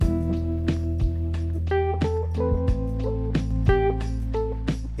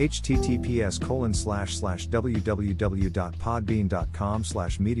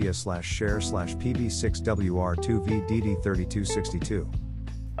https://www.podbean.com/media/share/pb6wr2vdd3262.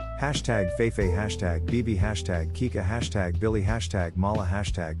 Hashtag Feifei, hashtag Bibi, hashtag Kika, hashtag Billy, hashtag Mala,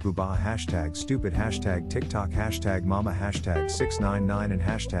 hashtag Booba, hashtag Stupid, hashtag TikTok, hashtag Mama, hashtag 699 and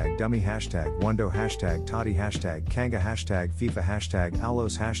hashtag Dummy, hashtag Wando, hashtag Toddy, hashtag Kanga, hashtag FIFA, hashtag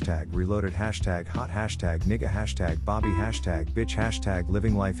Aulos, hashtag Reloaded, hashtag Hot, hashtag Nigga, hashtag Bobby, hashtag Bitch, hashtag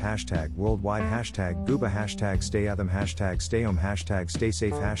Living Life, hashtag Worldwide, hashtag Gooba, hashtag Stay Atham, hashtag Stay Home, hashtag Stay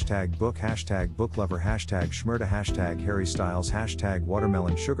Safe, hashtag Book, hashtag Book Lover, hashtag Schmurda, hashtag Harry Styles, hashtag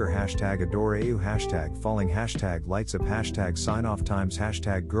Watermelon Sugar, hashtag Adore AU, hashtag Falling, hashtag Lights Up, hashtag Sign Off Times,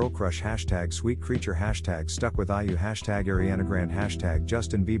 hashtag Girl Crush, hashtag Sweet Creature, hashtag Stuck With IU, hashtag Ariana Grande, hashtag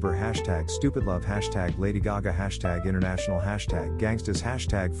Justin Bieber, hashtag Stupid Love, hashtag Lady Gaga, hashtag International, hashtag Gangstas,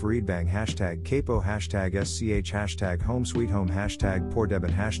 hashtag Fareed Bang, hashtag Capo, hashtag SCH, hashtag Home Sweet Home, hashtag Poor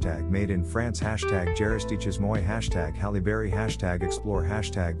Debit, hashtag Made in France, hashtag Jaristiches Moy, hashtag Halle Berry, hashtag Explore,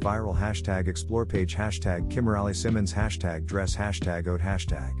 hashtag Viral, hashtag Explore Page, hashtag Kimberly Simmons, hashtag Dress, hashtag Oat,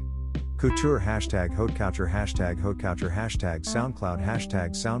 hashtag Couture, hashtag Haute Couture, hashtag Haute Couture, hashtag SoundCloud,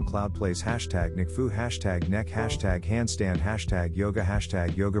 hashtag SoundCloud Plays, hashtag NickFu, hashtag Neck, hashtag Handstand, hashtag Yoga,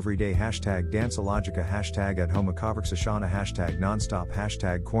 hashtag Yoga Everyday, hashtag Danceologica, hashtag At Home Conversation, hashtag Nonstop,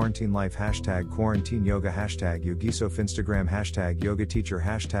 hashtag Quarantine Life, hashtag Quarantine Yoga, hashtag Yogisof, Instagram, hashtag Yoga Teacher,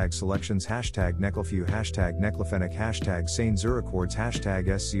 hashtag Selections, hashtag Necklefew, hashtag Necklefenic, hashtag Saint Zurichords, hashtag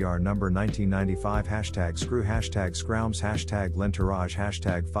SCR number 1995, hashtag Screw, hashtag Scroums, hashtag Lentourage,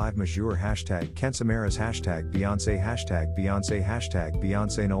 hashtag 5 Majour, hashtag Kensamaras, hashtag Beyonce, hashtag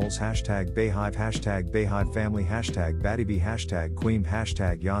Beyonce Knowles, hashtag Bayhive, hashtag Bayhive Family, hashtag Battybee, hashtag Queen,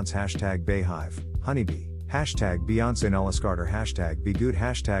 hashtag Yance, hashtag Bayhive, Honeybee, hashtag Beyonce Nullis Carter, hashtag Be Good,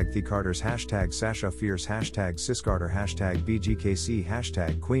 hashtag The Carters, hashtag Sasha Fierce, hashtag Sis Carter, hashtag BGKC,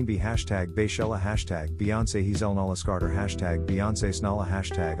 hashtag Queen Bee, hashtag Bayshella, hashtag Beyonce Hazel Nullis Carter, hashtag Beyonce Snala,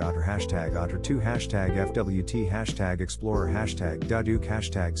 hashtag Otter2, hashtag FWT, hashtag Explorer, hashtag Daduke,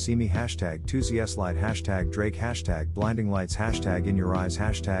 hashtag See Me, hashtag Tuesday Light, hashtag Drake, hashtag Blinding Lights, hashtag In Your Eyes,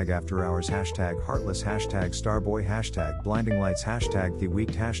 hashtag After Hours, hashtag Heartless, hashtag Starboy, hashtag Blinding Lights, hashtag The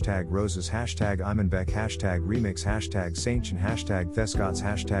Weeked, hashtag Roses, hashtag Imanbek, hashtag Remix, hashtag Saintchen, hashtag Thescots,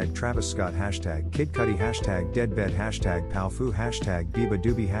 hashtag Travis Scott, hashtag Kid Cudi, hashtag Deadbed, hashtag Palfu, hashtag Biba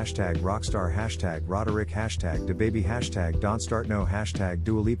Doobie, hashtag Rockstar, hashtag Roderick, hashtag DaBaby, hashtag Don't Start No, hashtag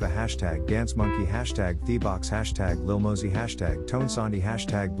Dua Lipa, hashtag Dance Monkey, hashtag Thebox, hashtag Lil Mosey, hashtag Tone Sandy,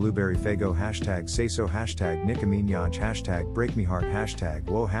 hashtag Blueberry Fago, hashtag Say So, hashtag Nicki Minaj, hashtag Break Me Heart, hashtag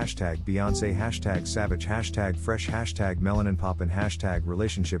Whoa, hashtag Beyonce, hashtag Savage, hashtag Fresh, hashtag Melanin Poppin', hashtag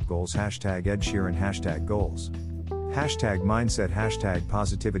Relationship Goals, hashtag Ed Sheeran, hashtag Goals, hashtag Mindset, hashtag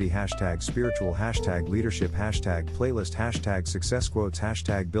Positivity, hashtag Spiritual, hashtag Leadership, hashtag Playlist, hashtag Success Quotes,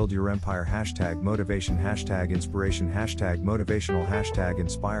 hashtag Build Your Empire, hashtag Motivation, hashtag Inspiration, hashtag Motivational, hashtag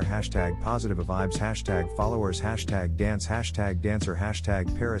Inspire, hashtag Positive Vibes, hashtag Followers, hashtag Dance, hashtag Dancer,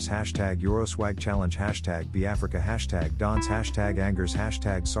 hashtag Paris, hashtag Euroswag Challenge, hashtag Be Africa, hashtag Dance, hashtag Angers,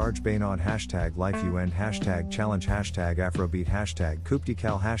 hashtag Sarge Bainon, hashtag Life You End, hashtag Challenge, hashtag Afrobeat, hashtag Coupe de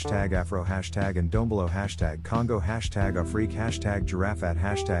Cal, hashtag Afro, hashtag Ndombolo, hashtag Congo, hashtag Afrique, hashtag Giraffat,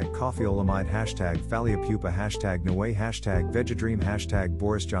 hashtag Coffeeolamide, hashtag Phalia Pupa, hashtag Noe, hashtag Vegadream, hashtag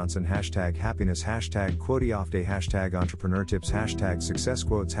Boris Johnson, hashtag Happiness, hashtag Quote Off Day, hashtag Entrepreneur Tips, hashtag Success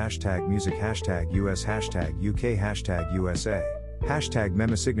Quotes, hashtag Music, hashtag US, hashtag UK, hashtag USA, hashtag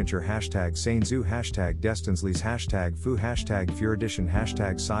Mema Signature, hashtag Sainzu, hashtag Destinsleys, hashtag Fu, hashtag Furidition,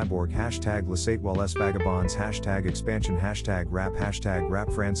 hashtag Cyborg, hashtag Lasatewales Vagabonds, hashtag Expansion, hashtag Rap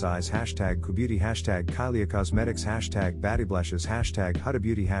Franchise, hashtag Kubeauty, hashtag Kylie Cosmetics, hashtag Battyblushes, hashtag Huda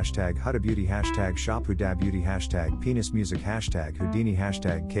Beauty, hashtag Shop Huda Beauty, hashtag Penis Music, hashtag Houdini,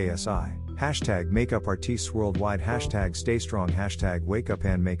 hashtag KSI, hashtag Makeup Artists Worldwide, hashtag Stay Strong, hashtag Wake Up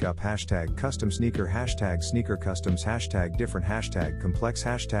and Makeup, hashtag Custom Sneaker, hashtag Sneaker Customs, hashtag Different, hashtag Complex,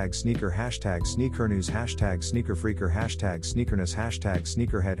 hashtag Sneaker, hashtag Sneaker News, hashtag Sneaker Freaker, hashtag Sneakerness, hashtag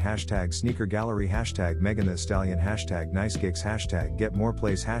Sneakerhead, hashtag Sneaker Gallery, hashtag Megan Thee Stallion, hashtag Nice Gigs, hashtag Get More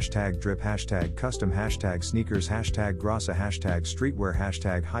Plays, hashtag Drip, hashtag Custom, hashtag Sneakers, hashtag Grassa, hashtag Streetwear,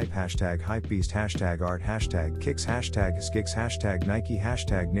 hashtag Hypebeast, hashtag Art, hashtag Kicks, hashtag Skicks, hashtag Nike,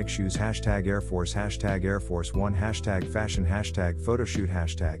 hashtag Nick Shoes, hashtag Air Force, hashtag Air Force One, hashtag Fashion, hashtag Photoshoot,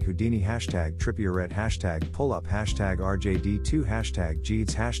 hashtag Houdini, hashtag Trippierette, hashtag Pull Up, hashtag RJD2, hashtag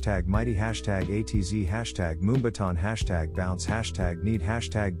Jeeds, hashtag Mighty, hashtag ATZ, hashtag Moombaton, hashtag Bounce, hashtag Need,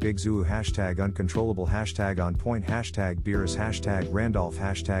 hashtag Big Zoo, hashtag Uncontrollable, hashtag On Point, hashtag Beerus, hashtag Randolph,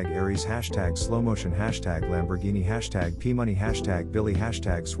 hashtag Aries, hashtag Slow Motion, hashtag Lamborghini, hashtag P Money, hashtag Billy,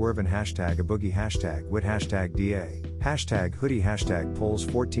 hashtag Swervin, hashtag A Boogie, hashtag Wit, hashtag DA, Hashtag hoodie, hashtag polls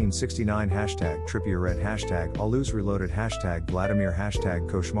 1469, hashtag Trippierette, hashtag Alus reloaded, hashtag Vladimir, hashtag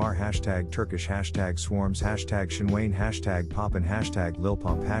Koshmar, hashtag Turkish, hashtag swarms, hashtag Shinwane, hashtag poppin, hashtag Lil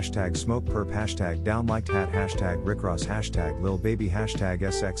Pump, hashtag smoke perp, hashtag downliked hat, hashtag Rick Ross, hashtag Lil Baby, hashtag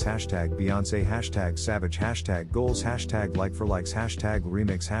SX, hashtag Beyonce, hashtag savage, hashtag goals, hashtag like for likes, hashtag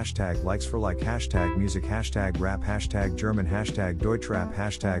remix, hashtag likes for like, hashtag music, hashtag rap, hashtag German, hashtag Deutschrap,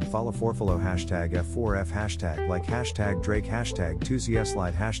 hashtag follow for follow, hashtag F4F, hashtag like, hashtag Drake, hashtag 2ZS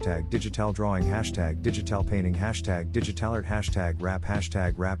slide, hashtag digital drawing, hashtag digital painting, hashtag digital art, hashtag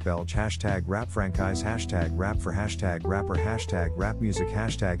rap belge, hashtag rap franchise, hashtag rap for, hashtag rapper, hashtag rap music,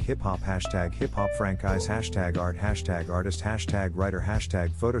 hashtag hip hop franchise, hashtag art, hashtag artist, hashtag writer, hashtag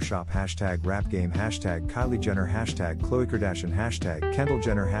Photoshop, hashtag rap game, hashtag Kylie Jenner, hashtag Khloe Kardashian, hashtag Kendall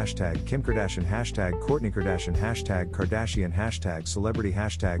Jenner, hashtag Kim Kardashian, hashtag Kourtney Kardashian, hashtag Kardashian, hashtag celebrity,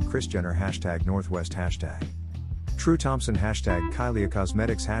 hashtag Kris Jenner, hashtag Northwest, hashtag True Thompson, hashtag Kylie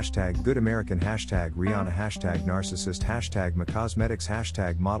Cosmetics, hashtag Good American, hashtag Rihanna, hashtag Narcissist, hashtag McCosmetics,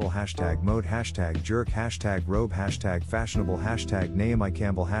 hashtag Model, hashtag Mode, hashtag Jerk, hashtag Robe, hashtag Fashionable, hashtag Naomi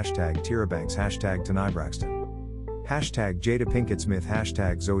Campbell, hashtag Tyra Banks, hashtag Tanai Braxton, hashtag Jada Pinkett Smith,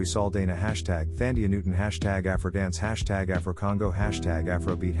 hashtag Zoe Saldana, hashtag Thandia Newton, hashtag Afrodance, hashtag Afrocongo, hashtag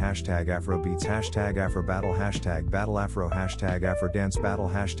Afrobeat, hashtag Afrobeats, hashtag Afrobattle, hashtag Battle Afro, hashtag Afrodance Battle,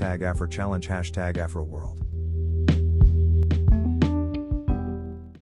 hashtag Afro Challenge, hashtag Afroworld.